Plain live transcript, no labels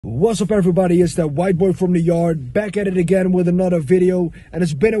What's up everybody, it's that white boy from the yard, back at it again with another video. And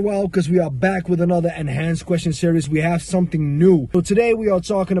it's been a while because we are back with another enhanced question series. We have something new. So today we are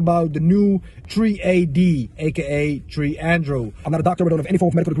talking about the new 3AD, aka 3-ANDRO. I'm not a doctor, I don't have any form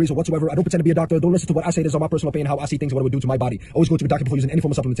of medical degrees or whatsoever. I don't pretend to be a doctor. Don't listen to what I say. This is my personal opinion, how I see things, what it would do to my body. Always go to a doctor before using any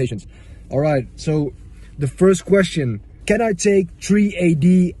form of supplementations. Alright, so the first question. Can I take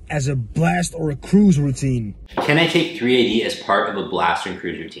 3AD as a blast or a cruise routine? Can I take 3AD as part of a blast or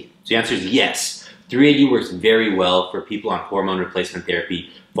cruise routine? So the answer is yes. 3AD works very well for people on hormone replacement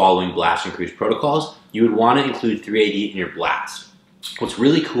therapy following blast and cruise protocols. You would want to include 3AD in your blast. What's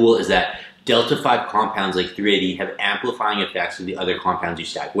really cool is that delta-5 compounds like 3AD have amplifying effects of the other compounds you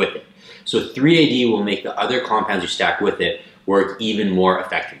stack with it. So 3AD will make the other compounds you stack with it work even more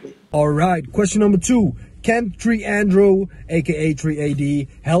effectively. Alright, question number 2. Can 3-ANDRO, aka 3AD,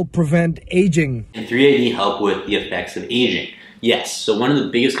 help prevent aging? Can 3AD help with the effects of aging? Yes. So one of the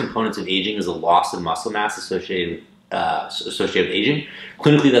biggest components of aging is the loss of muscle mass associated with aging.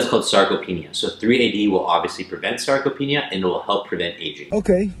 Clinically, that's called sarcopenia. So 3AD will obviously prevent sarcopenia and it will help prevent aging.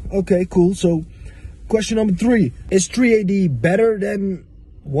 Okay, cool. So question number 3. Is 3AD better than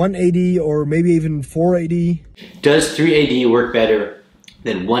 1AD or maybe even 4AD? Does 3AD work better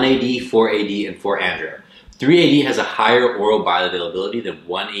than 1AD, 4AD, and 4-ANDRO? 3AD has a higher oral bioavailability than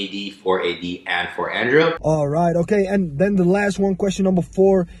 1AD, 4AD, and 4-ANDRO. Alright, okay, and then the last one, question number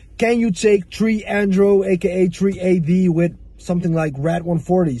 4. Can you take 3-ANDRO, aka 3AD, with something like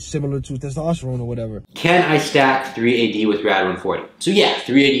RAD140, similar to testosterone or whatever? Can I stack 3AD with RAD140? So yeah,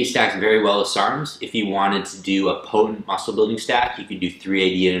 3AD stacks very well with SARMs. If you wanted to do a potent muscle building stack, you could do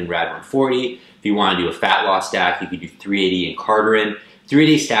 3AD and RAD140. If you want to do a fat loss stack, you could do 3AD and Carterin.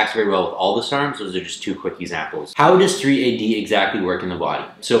 3AD stacks very well with all the SARMs. Those are just 2 quick examples. How does 3AD exactly work in the body?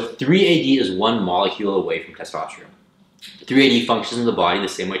 So 3AD is one molecule away from testosterone. 3AD functions in the body the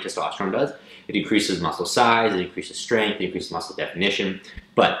same way testosterone does. It increases muscle size, it increases strength, it increases muscle definition,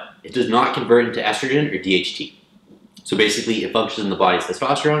 but it does not convert into estrogen or DHT. So basically it functions in the body as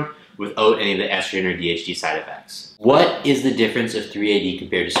testosterone without any of the estrogen or DHT side effects. What is the difference of 3AD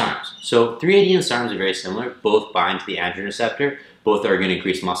compared to SARMs? So 3AD and SARMs are very similar. Both bind to the androgen receptor. Both are going to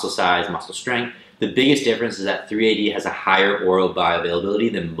increase muscle size, muscle strength. The biggest difference is that 3AD has a higher oral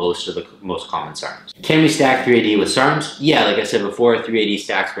bioavailability than most of the most common SARMs. Can we stack 3AD with SARMs? Yeah, like I said before, 3AD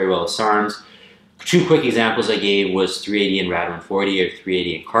stacks very well with SARMs. 2 quick examples I gave was 3AD and RAD140 or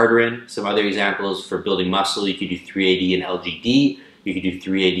 3AD and Carterin. Some other examples for building muscle, you could do 3AD and LGD. You could do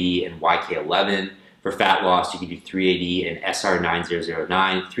 3AD and YK11. For fat loss, you could do 3AD and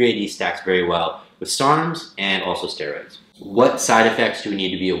SR9009. 3AD stacks very well with SARMs and also steroids. What side effects do we need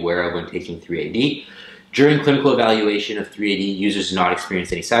to be aware of when taking 3AD? During clinical evaluation of 3AD, users do not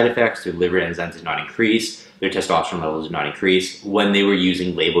experience any side effects. Their liver enzymes do not increase. Their testosterone levels do not increase when they were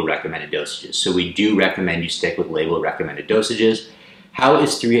using label recommended dosages. So we do recommend you stick with label recommended dosages. How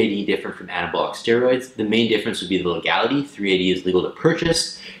is 3AD different from anabolic steroids? The main difference would be the legality. 3AD is legal to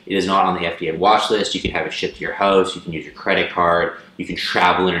purchase. It is not on the FDA watch list. You can have it shipped to your house. You can use your credit card. You can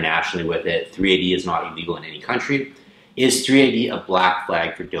travel internationally with it. 3AD is not illegal in any country. Is 3AD a black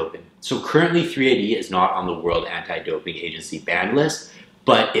flag for doping? So currently 3AD is not on the World Anti-Doping Agency banned list,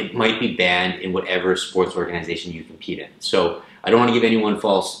 but it might be banned in whatever sports organization you compete in. So I don't want to give anyone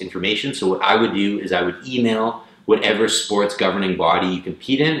false information. So what I would do is I would email whatever sports governing body you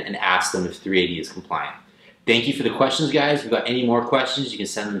compete in and ask them if 3AD is compliant. Thank you for the questions, guys. If you've got any more questions, you can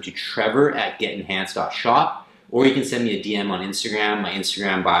send them to trevor@getenhanced.shop, or you can send me a DM on Instagram. My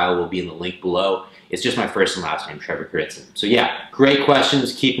Instagram bio will be in the link below. It's just my first and last name, Trevor Kouritzin. So yeah, great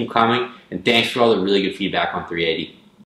questions. Keep them coming. And thanks for all the really good feedback on 3AD.